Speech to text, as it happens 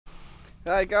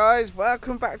Hi guys,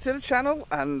 welcome back to the channel,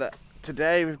 and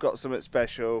today we've got something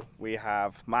special. We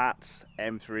have Mat's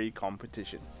M3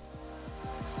 competition.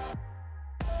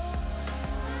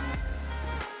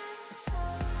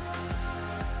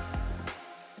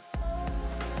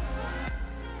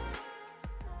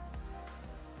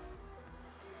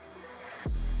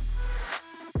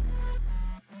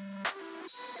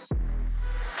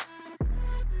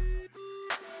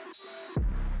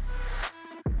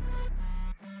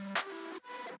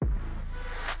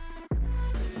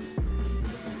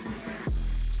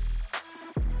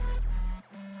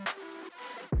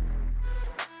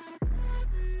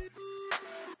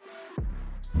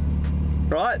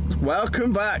 Right,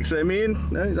 welcome back. So me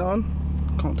and, no, he's on,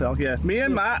 can't tell, yeah. Me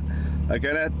and Matt are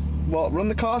gonna, what, run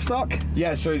the car stock?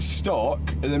 Yeah, so it's stock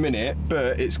at the minute,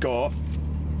 but it's got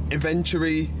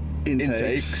Eventuri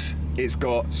Intakes. It's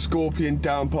got Scorpion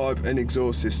downpipe and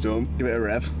exhaust system. Give it a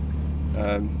rev.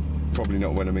 Probably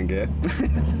not when I'm in gear.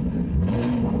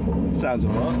 Sounds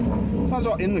alright. Sounds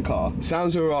alright in the car.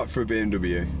 Sounds alright for a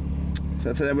BMW.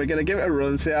 So then we're gonna give it a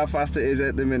run, see how fast it is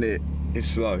at the minute. It's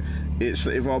slow.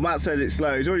 Well, Matt says it's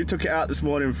slow. He's already took it out this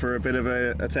morning for a bit of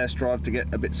a test drive to get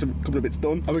a couple of bits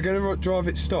done. Are we going to drive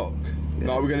it stock? Yeah.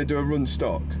 Like, are we going to do a run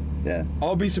stock? Yeah.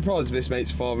 I'll be surprised if this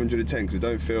makes 510 because I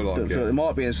don't feel like it. It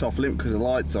might be in soft limp because the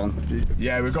light's on.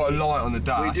 Yeah, we've got a light on the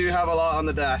dash. We do have a light on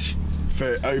the dash.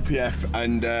 For OPF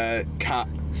and cat.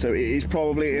 So it is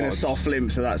probably in a soft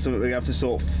limp, so that's something we have to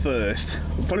sort first.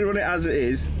 We'll probably run it as it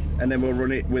is, and then we'll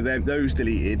run it with those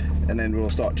deleted, and then we'll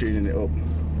start tuning it up.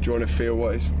 Do you want to feel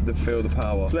feel the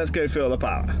power? So let's go feel the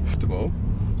power. Comfortable.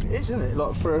 It is, isn't it?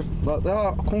 Like they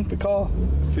are a comfy car.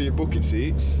 For your bucket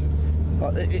seats.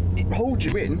 Like it holds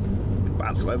you in.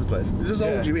 Bounce all over the place. It just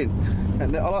holds you in.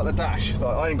 And I like the dash.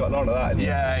 Like, I ain't got none of that.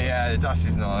 Yeah, the dash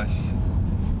is nice.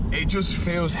 It just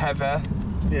feels heavy.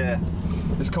 Yeah.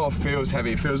 This car feels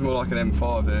heavy. It feels more like an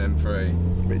M5 than an M3.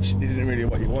 Which isn't really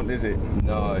what you want, is it?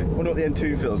 No. I wonder what the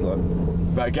M2 feels like.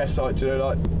 But I guess, like, do you know,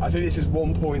 like, I think this is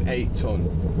 1.8 ton.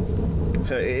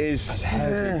 So it is. That's a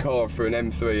heavy car for an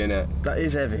M3, isn't it? That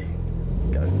is heavy.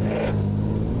 Go.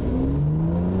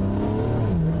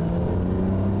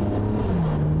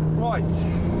 Right.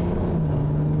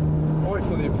 Wait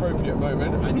for the appropriate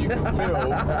moment, and you can feel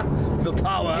the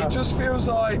power. It just feels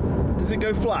like. Does it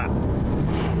go flat?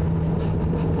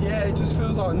 Yeah, it just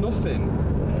feels like nothing.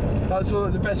 That's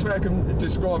the best way I can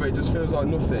describe it. It just feels like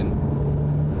nothing.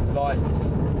 Like,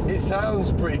 it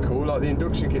sounds pretty cool. Like the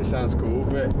induction kit sounds cool,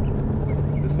 but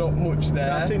there's not much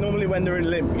there. I see normally when they're in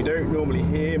limp, you don't normally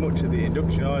hear much of the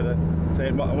induction either. So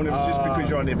I wonder if it's just because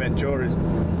you're on the Eventuris.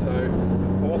 So,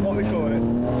 what are we calling it?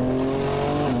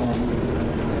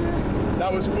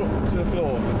 That was foot to the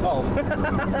floor. Oh.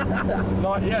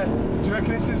 Like, yeah. Do you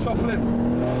reckon it's in soft limp?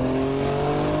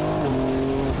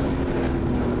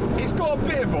 It's got a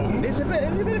bit of It's a bit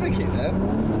of a kick there.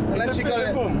 Unless you got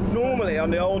it normally on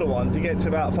the older ones, you get to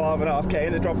about 5.5k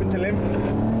and they drop into limp.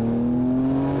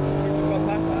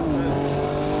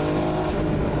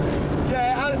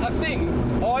 Yeah,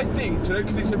 I think, do you know,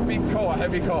 because it's a big car,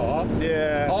 heavy car.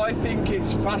 Yeah. I think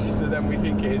it's faster than we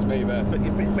think it is, maybe. But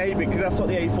maybe because that's what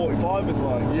the A45 is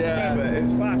like. Yeah. But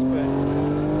it's fast, but it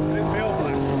didn't feel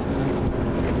fast.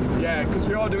 Yeah, because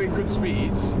we are doing good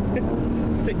speeds.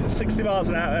 60 miles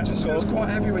an hour. It just feels quite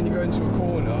heavy when you go into a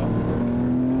corner.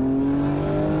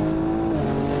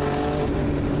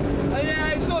 Yeah,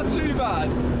 it's not too bad.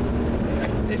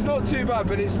 It's not too bad,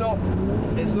 but it's not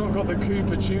got the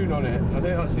Cooper tune on it. I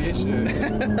think that's the issue.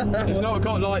 It's not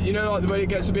got, like, you know, like when it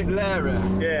gets a bit leery.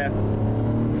 Yeah.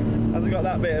 Hasn't got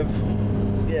that bit of,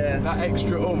 yeah. That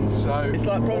extra oomph, so. It's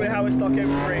like probably how a stock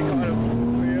M3 kind of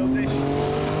feels-ish.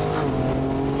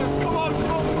 Just come on.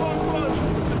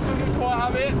 Just doesn't quite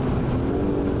have it.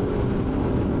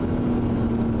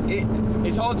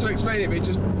 It's hard to explain it, but it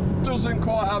just doesn't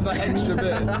quite have that extra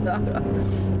bit.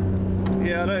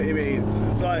 Yeah, I know what you mean.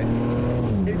 It's like,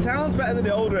 it sounds better than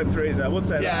the older M3s, I would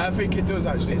say. Yeah, that. I think it does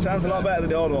actually. It sounds a lot better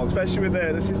than the older ones, especially with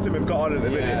the system we've got on at the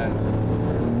minute.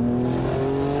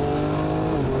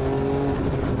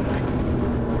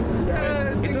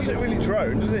 Yeah, it doesn't really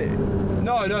drone, does it?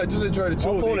 No, it doesn't drone at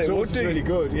all. I thought the exhaust is really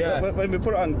good, yeah. When we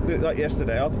put it on like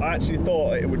yesterday, I actually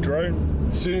thought it would drone.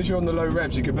 As soon as you're on the low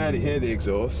revs, you can barely hear the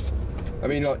exhaust. I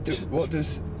mean, like,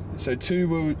 so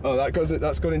two-wheel,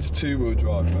 that's gone into two-wheel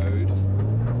drive mode.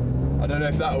 I don't know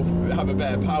if that'll have a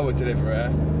better power delivery.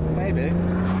 Maybe.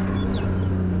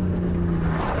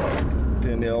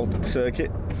 Doing the old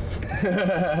circuit.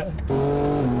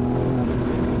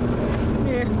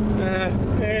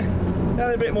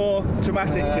 Had a bit more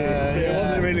dramatic to it. It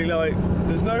wasn't really like.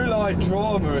 There's no like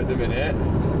drama at the minute.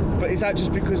 But is that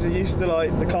just because they're used to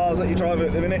like the cars that you drive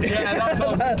at the minute? Yeah, that's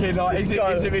what I'm thinking. Like, is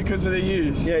it because of the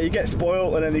use? Yeah, you get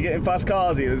spoiled and then you get in fast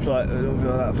cars and it's like, I don't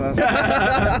feel that fast.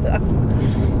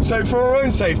 So for our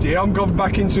own safety, I'm going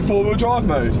back into four-wheel drive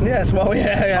mode. Yes, well,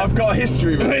 yeah. I've got a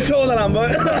history with it. It's all the Lambo.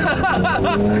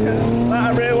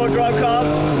 That rear-wheel drive cars.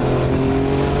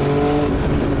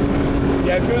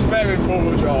 Yeah, it feels better in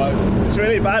four-wheel drive. It's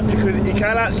really bad because you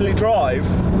can actually drive,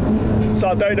 so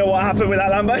I don't know what happened with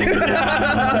that Lambo.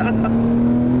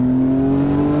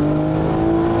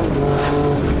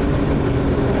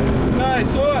 No,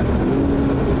 it's alright.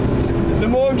 The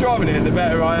more I'm driving it, the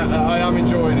better I am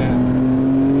enjoying it.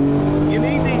 You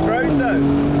need these roads though.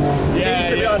 You need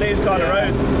to be on these kind of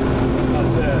roads.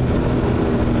 That's it.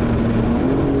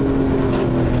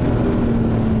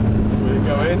 Will it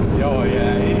go in? Oh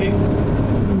yeah.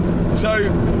 So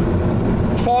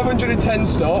 510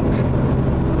 stock.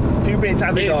 A few bits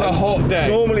added on. It's a hot day.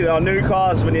 Normally there are new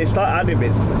cars, when you start adding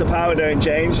bits, the power don't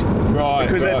change. Right.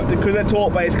 Because they're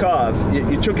torque-based cars,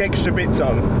 you chuck extra bits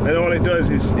on, and all it does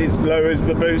is lowers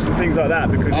the boost and things like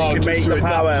that, because it can make the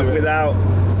power without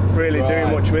really doing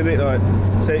much with it. Like.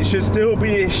 So it should still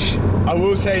be ish. I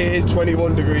will say it is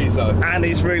 21 degrees though. And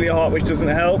it's really hot, which doesn't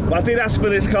help. I did ask for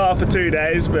this car for 2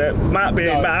 days, but Matt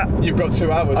being Matt, you've got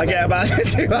 2 hours. I get about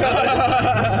 2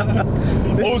 hours.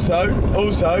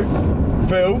 Also,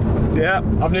 Phil. Yeah.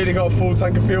 I've nearly got a full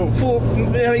tank of fuel.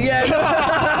 Yeah.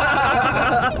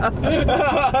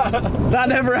 That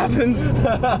never happens.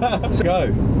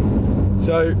 Go.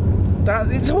 So.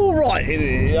 It's all right, isn't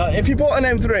it? If you bought an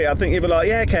M3, I think you'd be like,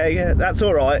 yeah, okay, yeah, that's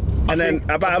all right. And then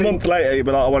about a month later, you'd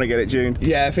be like, I want to get it tuned.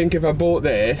 Yeah, I think if I bought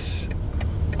this,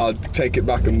 I'd take it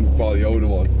back and buy the older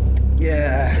one.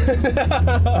 Yeah.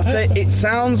 I'd say it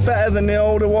sounds better than the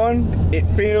older one. It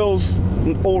feels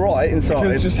all right inside. It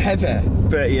feels just heavy.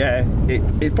 But yeah,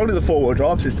 it's probably the four-wheel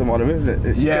drive system on them, isn't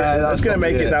it? That's going to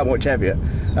make it that much heavier.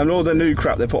 And all the new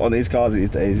crap they put on these cars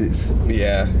these days,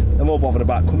 they're more bothered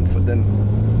about comfort than.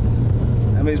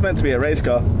 I mean, it's meant to be a race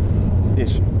car.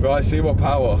 Ish. Right, see what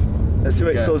power. Let's see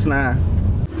what it does now.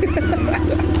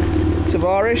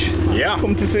 Tavarish,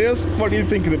 come to see us. What do you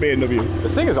think of the BMW?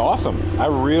 This thing is awesome. I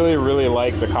really, really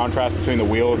like the contrast between the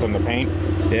wheels and the paint.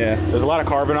 Yeah. There's a lot of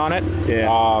carbon on it. Yeah.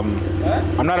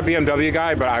 I'm not a BMW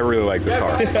guy, but I really like this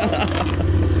car.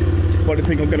 What do you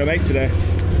think I'm going to make today?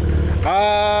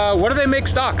 What do they make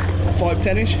stock?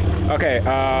 510-ish. Okay,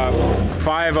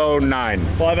 509.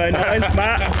 509,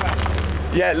 Matt?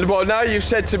 Yeah, well, now you've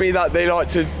said to me that they like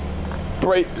to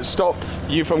stop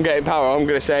you from getting power, I'm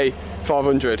going to say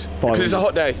 500. Because it's a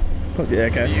hot day. Yeah,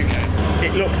 okay.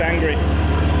 It looks angry.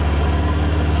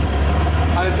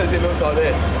 And it says it looks like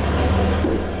this.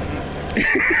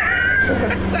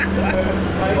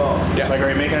 Like, are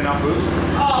you making enough boost?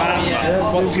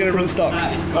 What's going to run stock?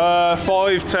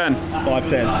 510.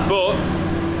 510. But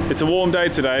it's a warm day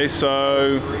today,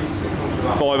 so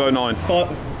 509.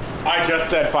 I just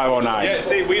said 509. Yeah,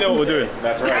 see, we know what we're doing.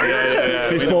 That's right.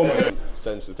 Yeah.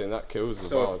 Sensitive thing, that kills the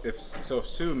vibe. So if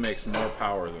Sue makes more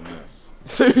power than this.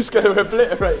 Sue's going to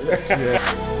obliterate it.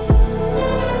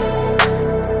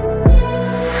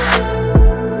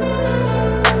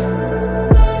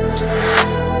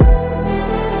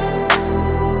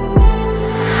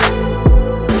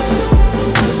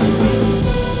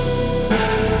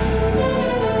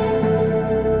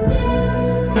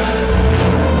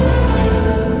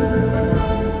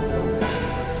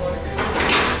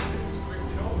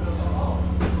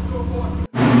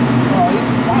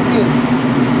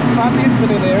 Fabian's been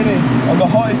in there, isn't he? On the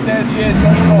hottest day of the year so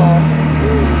far.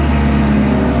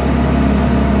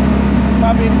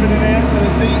 Fabian's been in here, so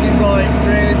the seat is like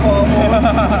really far forward.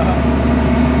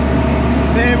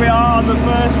 So here we are on the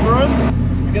first run.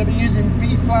 So we're going to be using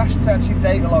bFlash to actually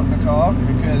data log the car,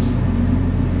 because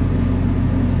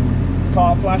we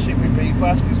can't flash it with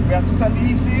bFlash because we had to send the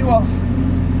ECU off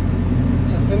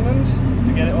to Finland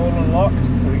to get it all unlocked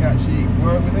so we can actually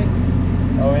work with it.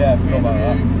 Oh yeah, I forgot about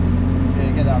that.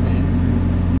 Yeah, get that in.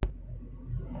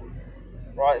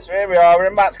 Right, so here we are, we're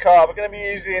in Matt's car. We're going to be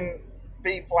using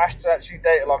bFlash to actually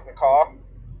data log the car.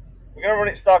 We're going to run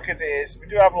it stock as it is. We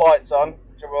do have lights on,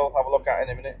 which we'll have a look at in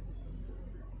a minute.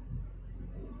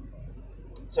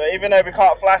 So even though we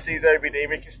can't flash these OBD,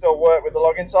 we can still work with the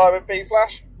login side with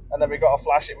bFlash, and then we've got to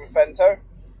flash it with Femto.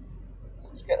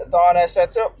 Let's get the dyno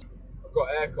set up. I've got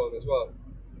aircon as well.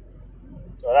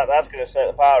 So that's going to set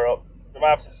the power up. We might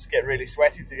have to just get really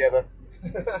sweaty together.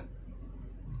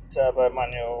 Turbo,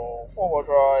 manual, four-wheel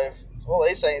drive. So all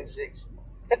they're saying 6.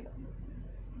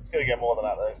 It's going to get more than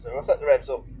that though. So we'll set the revs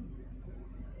up.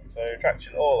 So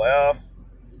traction all the way off.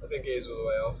 I think it is all the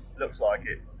way off. Looks like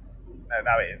it. No,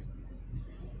 now it is.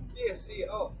 Yeah, see it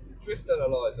off. drift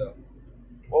analyzer.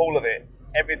 All of it,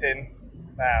 everything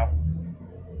now.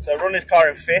 So run this car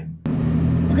in fifth.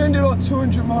 We're going to do like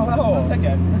 200 mile an hour. That's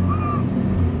okay.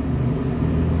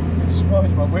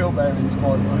 Surprised my wheel bearing's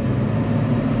quite good.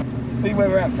 See where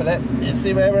we're at, Philip. Yeah,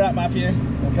 see where we're at, Matthew.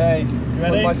 Okay. You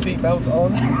ready? Put my seatbelt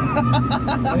on.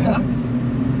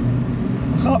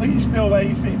 I can't believe you're still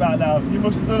wearing your seatbelt now. You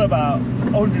must have done about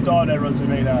 100 Dyno runs with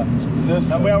me now.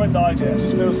 And we haven't died yet.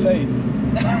 Just feel safe.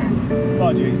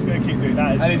 Mind you, he's going to keep doing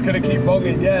that. And he's going to keep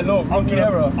bogging. Yeah, look, I'm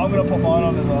going to put mine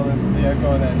on as well then. Yeah, go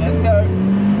on then. Let's go.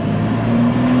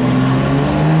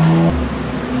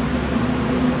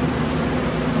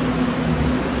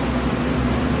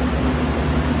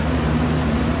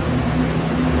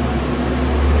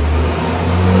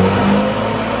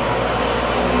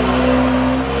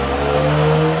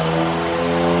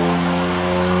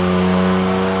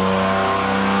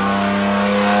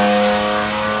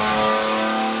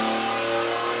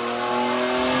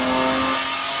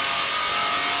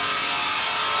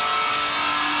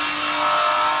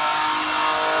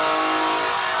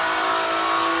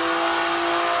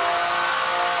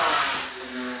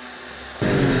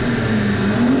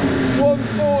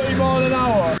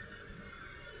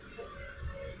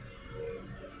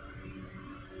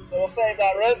 So we'll save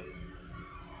that run.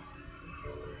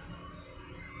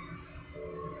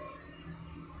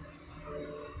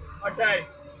 Okay.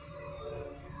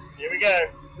 Here we go.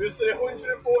 We'll see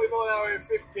 140 mile an hour in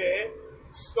fifth gear.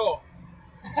 Stop.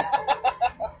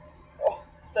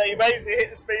 So you basically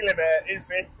hit the speed limit in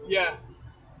fifth. Yeah.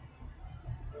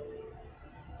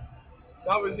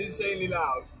 That was insanely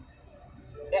loud.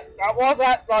 Yeah, that was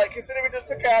that, like, considering we just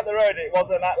took it out the road, it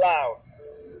wasn't that loud.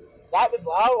 That was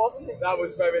loud, wasn't it? That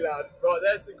was very loud. Right,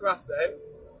 there's the graph then.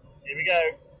 Here we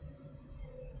go.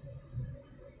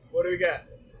 What do we get?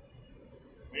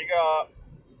 We got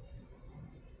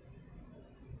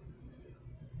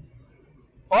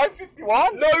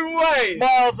 551. No way!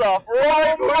 Miles off.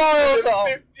 Right, miles off.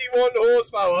 51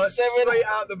 horsepower. Straight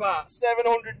out the bat.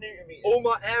 700 Newton meters. All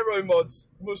my aero mods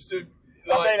must have.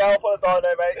 I need help on the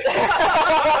dyno, mate.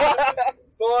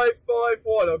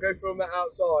 551. I'll go from the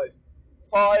outside.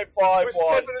 551.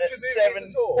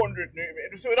 700 Newton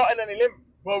meters. So we're not in any limp.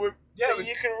 Well, so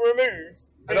you can remove.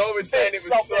 And I was saying it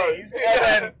was slow. And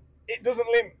then it doesn't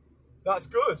limp. That's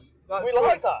good. That's we good.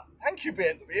 like that. Thank you,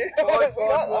 BMW.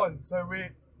 551. So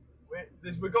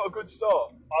we've got a good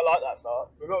start. I like that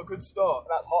start. We've got a good start.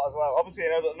 That's hot as well. Obviously,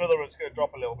 another one's going to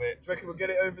drop a little bit. Do you reckon we'll get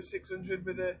it over 600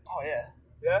 with the... Oh, yeah.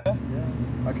 Yeah?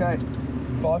 Yeah. Okay.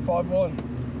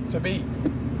 551 to beat.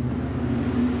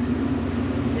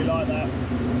 We like that.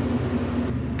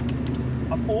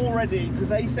 I've already, because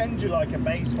they send you like a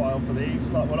base file for these,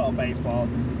 like, well, not a base file,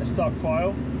 a stock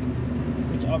file,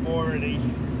 which I've already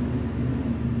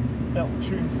built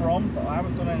tune from, but I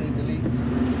haven't done any deletes.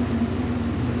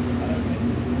 I don't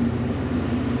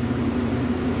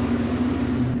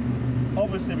think.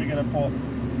 Obviously, we're going to pop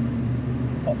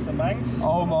pops and bangs.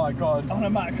 Oh my god. On a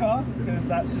Mac car, because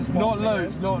that's just not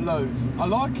loads, not loads. I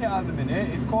like it at the minute,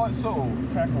 it's quite subtle.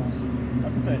 Crackles. I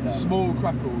can take that. Small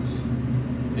crackles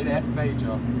in F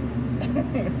major.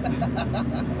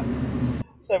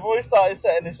 So before we started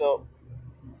setting this up,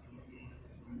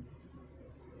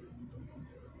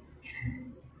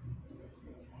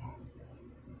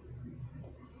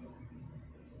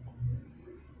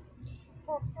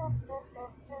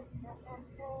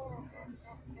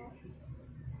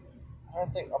 I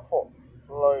don't think I put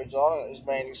loads on, it was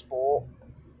mainly sport.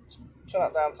 Turn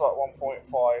that down to like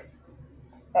 1.5.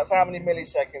 That's how many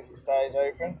milliseconds it stays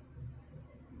open.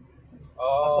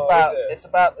 Oh, it's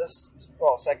about this.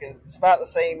 Well, second. It's about the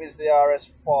same as the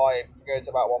RS5. Go to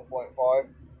about 1.5.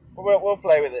 But we'll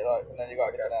play with it, like, and then you got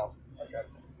everything else. Okay.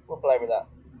 We'll play with that.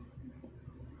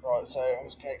 Right. So I'm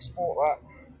just gonna export that.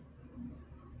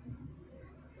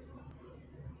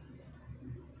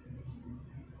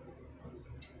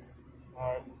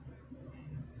 Right.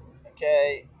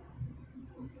 Okay.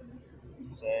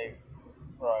 Save.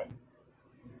 Right.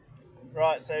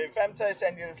 Right, so Femto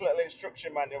send you this little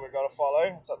instruction manual we've got to follow.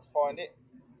 Just have to find it.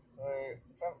 So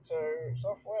Femto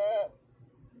software.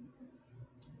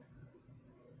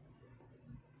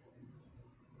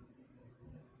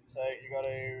 So you got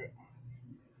to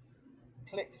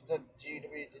click the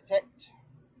GW detect.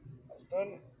 That's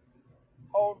done.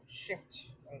 Hold Shift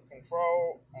and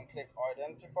Control and click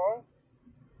identify.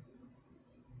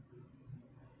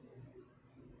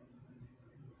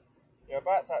 You're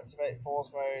about to activate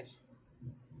force mode.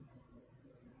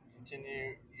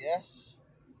 Continue, yes.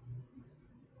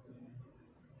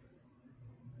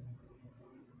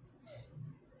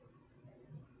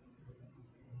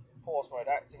 Force mode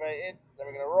activated. Then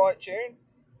we're going to right tune.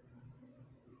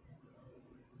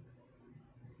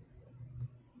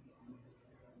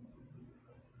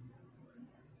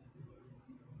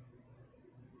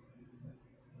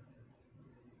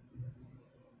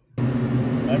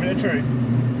 Eventuri.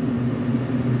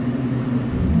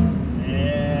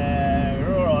 Yeah,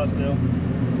 we're alright still.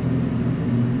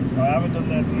 I haven't done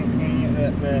the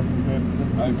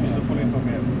funny stuff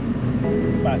yet.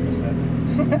 Magnus says it.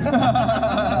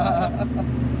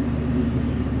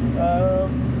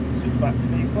 Switch back to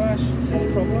bFlash. See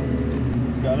any problem?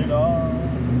 It's going on.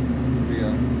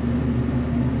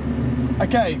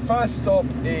 Okay, first stop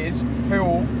is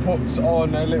Phil puts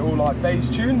on a little like bass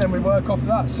tune, then we work off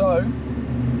that. So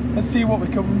let's see what we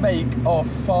can make of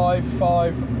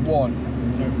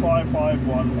 551. So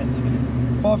 551 at the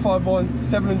minute. 551,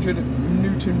 700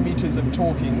 Newton meters of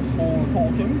torquings. All the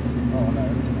torquings? Oh no,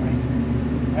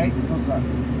 8. 8 does that.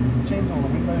 It changes all the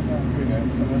windows now. Here we go. So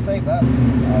I'm going to save that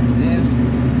as it is.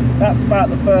 That's about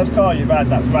the first car you've had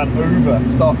that's ran over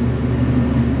stock.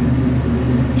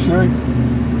 True.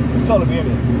 It's got to be in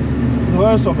it. The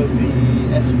worst one was the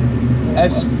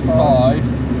S5.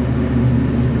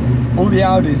 All the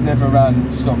Audis never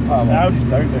ran stock power. The Audis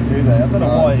don't, do they? I don't know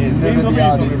why it is. None of the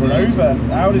Audis did. Over.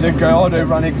 The Gallardo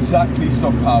ran exactly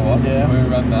stock power. Yeah. When we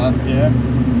ran that. Yeah.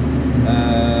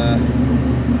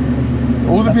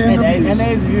 All the BMWs. And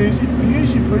theirs are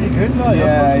usually pretty good. Like, I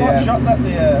was quite shocked that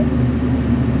the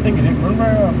I think it didn't run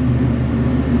very well.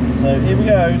 So here we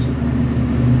go.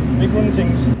 Big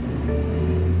runtings.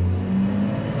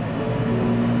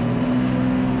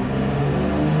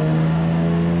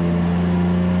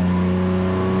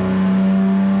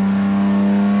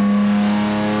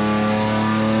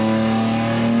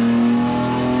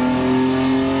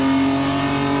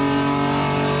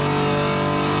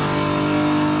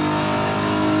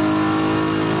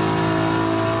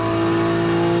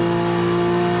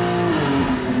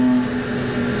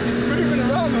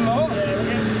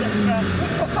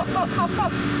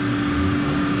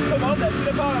 Come on then, to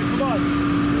the bar, come on.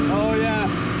 Oh yeah.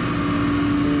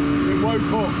 It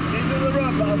woke up. These are the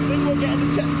run, but I think we're getting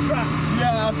the check straps.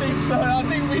 Yeah, I think so. I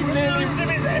think we nearly...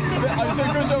 It's a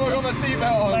good job I got my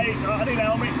seatbelt on. Mate, I need a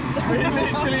helmet. We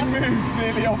literally moved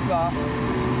nearly off that.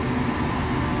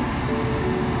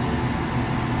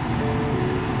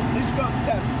 This got to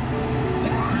 10.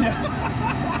 Yeah.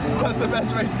 That's the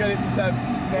best way to get it to 10.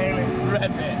 Just nail it.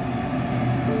 Rev it.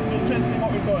 Interesting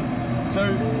what we've done. So,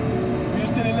 we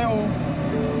just did a little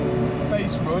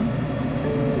base run.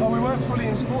 Oh, we weren't fully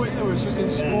in sport either, we was just in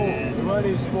sport. Yeah, we weren't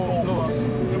in sport plus. I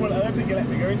don't think you let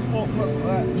me go in sport plus for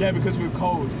that. Yeah, because we were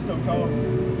cold. Still cold.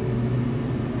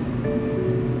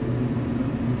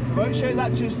 We won't show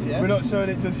that just yet. We're not showing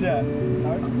it just yet.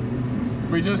 No.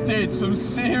 We just did some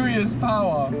serious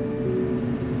power.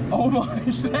 Oh my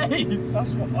days!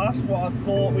 That's what I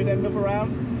thought we'd end up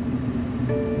around.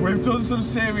 We've done some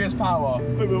serious power.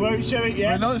 But we won't show it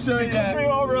yet. We're not showing it yet. Through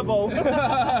horrible.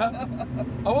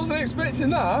 I wasn't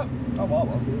expecting that. Oh, well,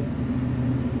 was it?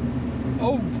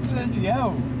 Oh, bloody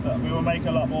hell. But we will make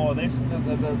a lot more of this,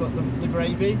 the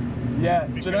gravy. Yeah,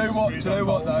 do you know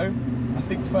what though? I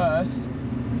think first,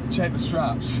 check the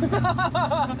straps.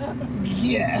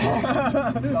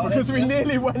 Yeah. Because we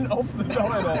nearly went off the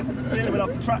dyno. Nearly went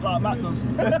off the track like Matt does.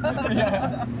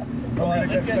 Yeah. Right,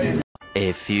 let's get in.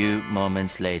 A few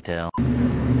moments later.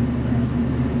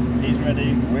 He's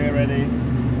ready, we're ready.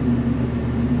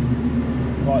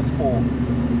 Right, sport.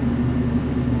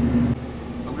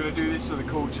 I'm going to do this for the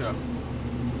culture.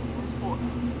 What sport?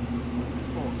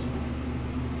 Sports.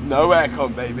 No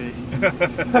aircon, baby.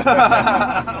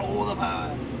 All the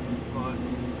power. Right.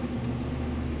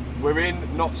 We're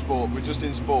in not sport, we're just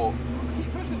in sport. Keep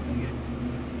pressing, didn't you?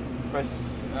 Press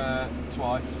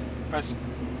twice. Press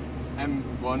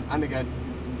M1 and again.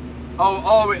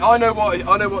 Oh, I know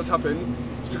what's happened.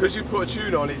 It's because you put a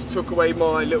tune on. It's took away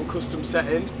my little custom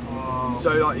setting. Oh.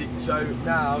 So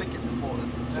now. Link it to sport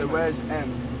then. So where's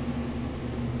M?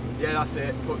 Yeah, that's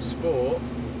it. Put sport.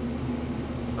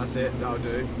 That's it. That'll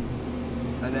do.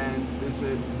 And then there's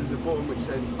a button which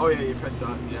says. Oh yeah, you press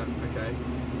that. Yeah. Okay.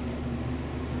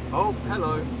 Oh,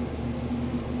 hello.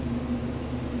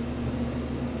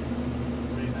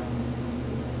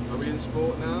 Are we in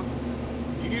sport now?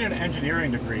 You need an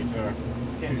engineering degree to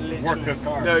work this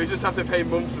car. No, you just have to pay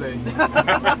monthly.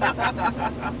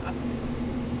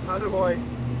 How do I?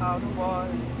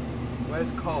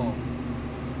 Where's car?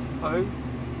 Home?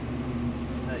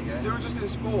 There you go. Still just in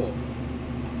sport.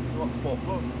 You want sport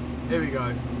plus? Here we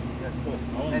go. Yeah, sport.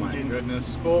 Oh Engine. my goodness.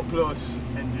 Sport plus.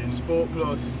 Engine. Sport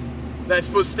plus. Let's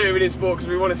put steering in sport because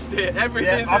we want to steer.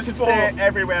 Everything's I in can sport. steer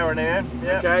everywhere in here.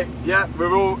 Yeah. Okay. Yeah,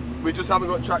 we just haven't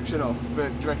got traction off,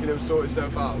 but do you reckon it'll sort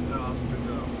itself out? No, I'll spin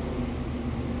it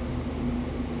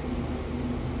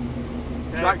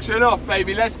off. Traction off,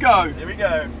 baby. Let's go. Here we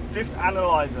go. Drift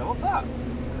analyzer. What's that?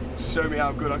 Show me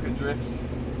how good I can drift.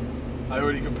 I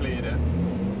already completed it.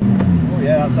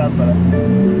 Yeah, that sounds better.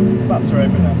 Flaps are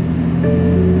open now.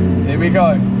 Here we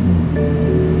go.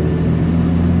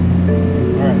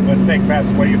 Alright, let's take bets.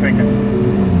 What are you thinking?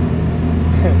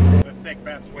 Let's take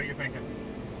bets. What are you thinking?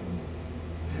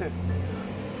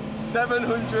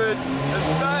 730.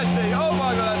 Oh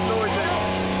my god, that's noisy.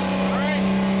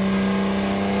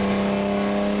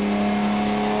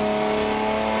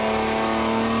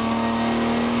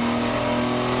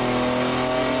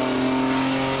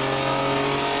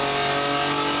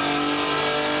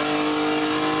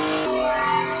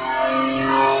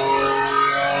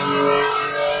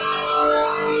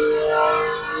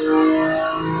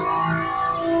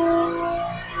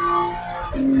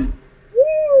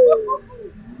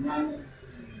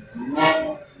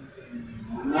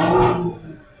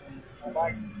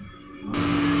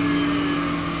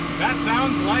 That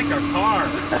sounds like a car.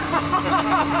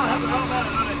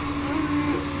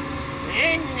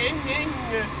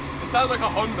 It sounds like a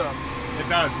Honda. It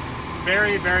does.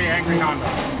 Very, very angry Honda.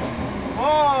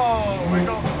 Whoa! We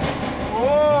got.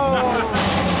 Whoa!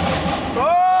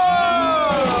 Whoa!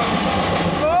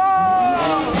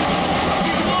 Whoa!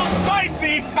 She's a little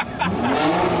spicy.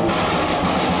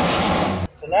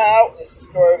 So now, let's just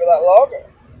go over that log.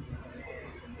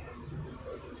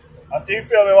 I do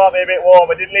feel we might be a bit warm.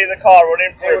 I did leave the car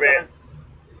running for a bit.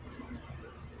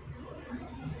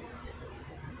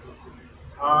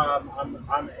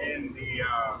 I'm in the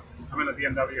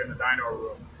BMW in the dyno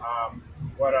room.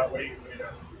 What are you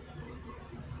doing?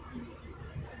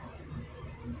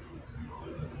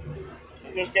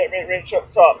 Just get a bit rich up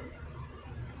top.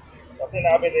 So I think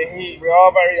that'll be the heat. We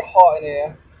are very hot in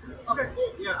here. Okay,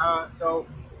 cool. Yeah. So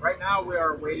right now we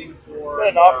are waiting for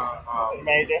the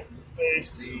major.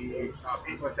 The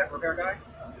people at debt repair guy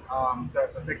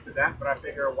to fix the dent. But I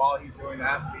figure while he's doing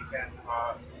that,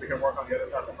 we can work on the other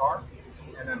side of the car,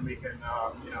 and then we can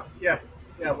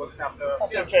we'll just have to.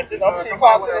 That's interesting. Obviously, you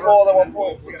can't see more than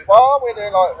 1.6 bar. We're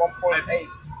doing like 1.8.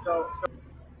 So.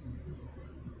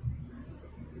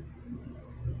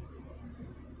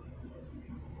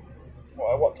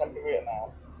 What temp are we at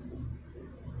now?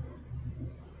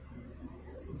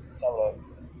 Let's have a look.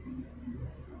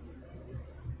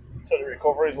 So the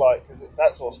recovery is like, because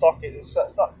that's all stock. It's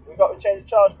stock. We've got to change the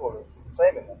charge coolers.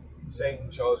 Same in them. Same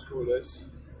charge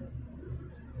coolers.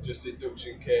 Just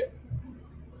induction kit.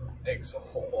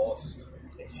 Exhaust.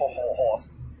 Exhaust.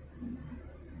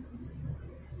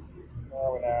 Where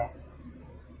are we now?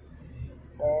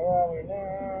 Where are we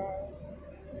now?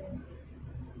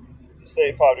 It's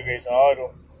 35 degrees on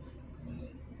idle.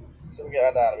 So we get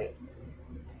that down a bit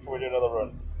before we do another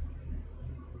run.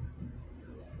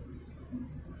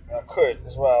 And I could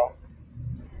as well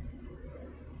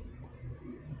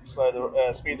slow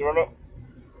the speed the run up.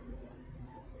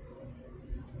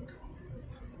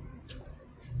 So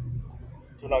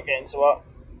we're not getting so hot.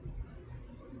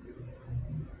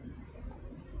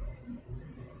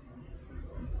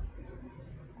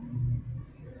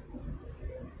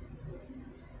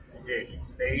 Engaging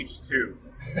stage 2.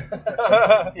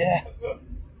 Yeah.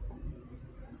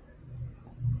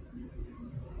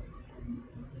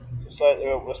 So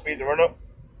we'll speed the run up.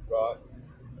 Right.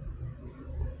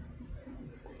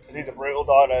 Because these are brutal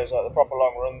dynos, like the proper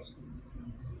long runs.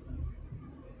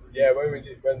 Yeah,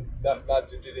 when that lad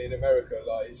did it in America,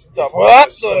 like his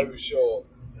So short.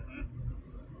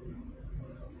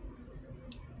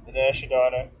 Inertia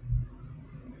dyno.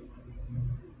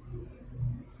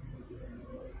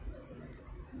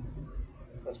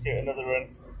 Let's give it another run.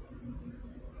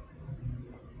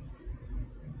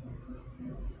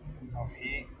 Of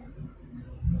heat.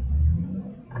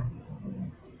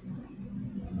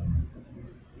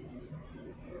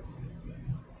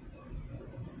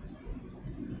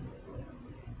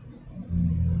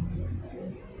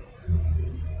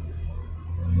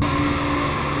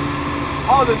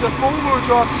 Oh, there's a 4-wheel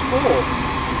drive Sport.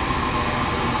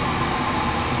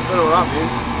 I don't know what that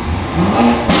means.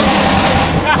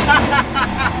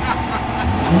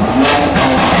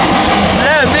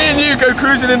 Yeah, me and you go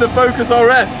cruising in the Focus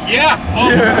RS. Yeah. Oh.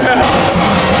 Yeah.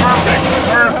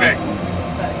 Perfect.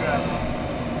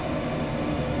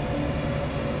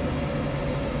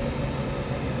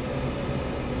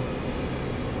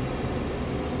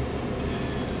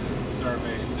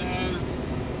 Survey says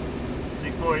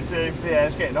 642. Yeah,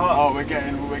 it's getting hot. Oh, we're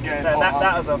getting hot.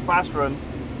 That was a fast run.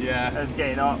 Yeah. It's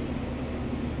getting hot.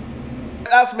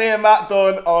 That's me and Matt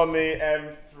done on the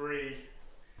M3.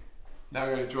 Now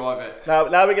we're going to drive it. Now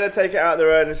we're going to take it out of the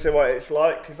road and see what it's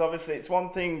like, because obviously it's one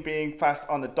thing being fast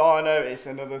on the dyno, it's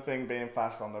another thing being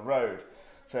fast on the road.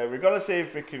 So we've got to see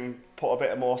if we can put a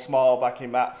bit more smile back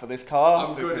in Matt for this car.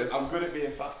 I'm good at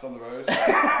being fast on the road.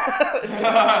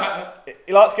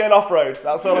 He likes going off-road,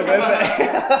 that's all I'm going to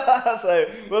say. So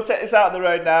we'll take this out on the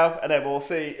road now, and then we'll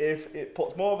see if it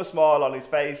puts more of a smile on his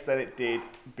face than it did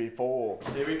before.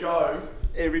 Here we go.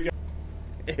 Here we go.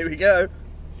 Here we go.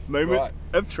 Moment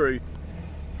of truth.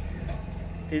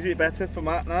 Is it better for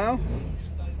Matt now?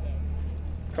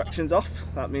 Traction's off,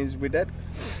 that means we're dead.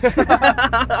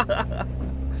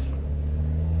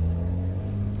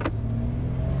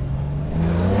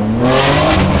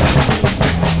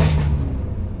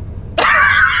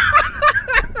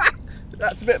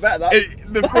 That's a bit better, that.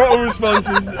 The throttle response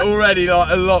is already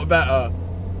like a lot better.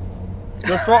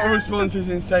 The throttle response is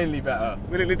insanely better.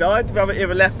 We nearly died. We haven't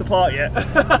even left the part yet.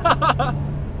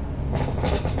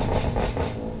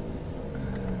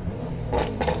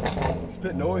 It's a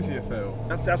bit noisy, I feel.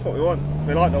 That's what we want.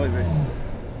 We like noisy.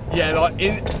 Yeah, like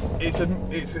it's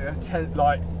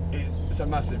a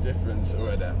massive difference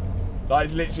already. Like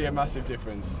it's literally a massive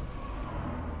difference.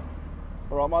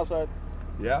 All right, my side.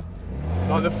 Yeah.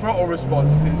 Like the throttle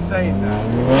response is insane now.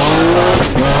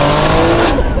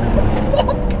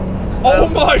 Oh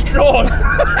my god!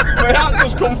 My hat's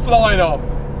just come flying up.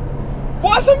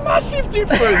 What? That's a massive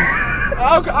difference.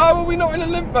 How were we not in a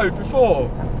limp mode before?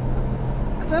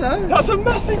 I don't know. That's a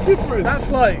massive difference. That's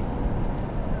like.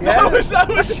 Yeah, that was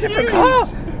that's a different car.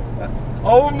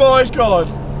 Oh my god.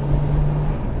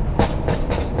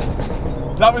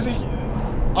 That was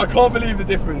I can't believe the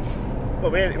difference.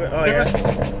 Well,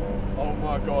 oh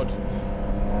my god.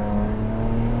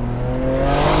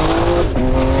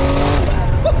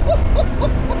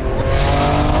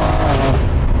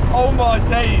 Oh my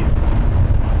days.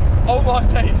 Oh my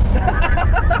days.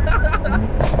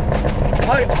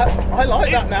 I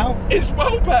like that now. It's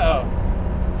well better.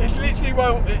 It's literally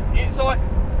it's like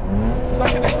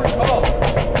a different car.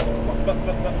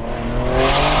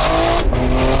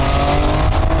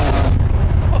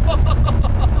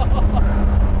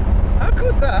 How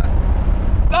good's that?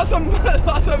 That's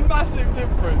a massive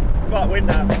difference. Might win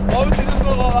that. Obviously, it doesn't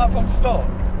look like that from stock.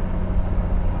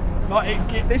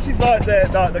 This is like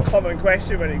the common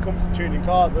question when it comes to tuning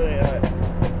cars, isn't it?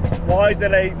 Like, why do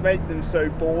they make them so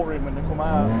boring when they come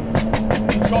out?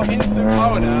 It's got instant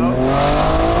power now.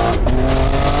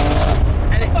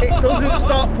 And it doesn't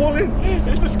start pulling.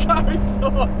 It just carries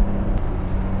on.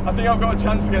 I think I've got a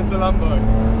chance against the Lambo.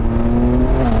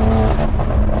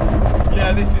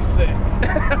 Yeah, this is sick.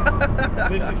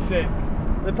 This is sick.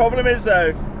 The problem is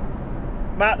though,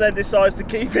 Matt then decides to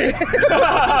keep it.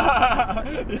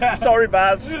 Yeah. Sorry,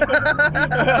 Baz.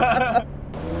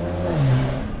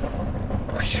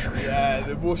 Yeah,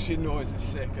 the whooshing noise is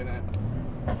sick, isn't it?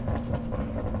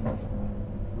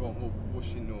 We want more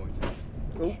whooshing noises.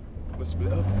 Oh, we'll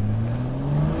split up.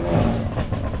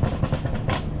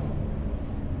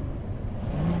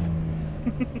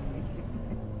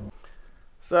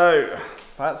 So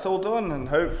that's all done, and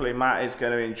hopefully Matt is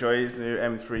going to enjoy his new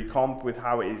M3 comp with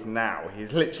how it is now.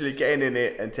 He's literally getting in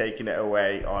it and taking it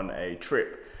away on a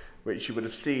trip, which you would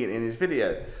have seen in his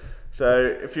video. So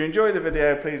if you enjoyed the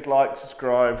video, please like,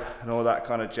 subscribe and all that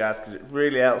kind of jazz, because it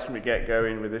really helps me get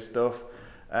going with this stuff.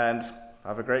 And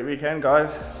have a great weekend,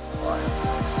 guys.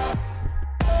 Bye.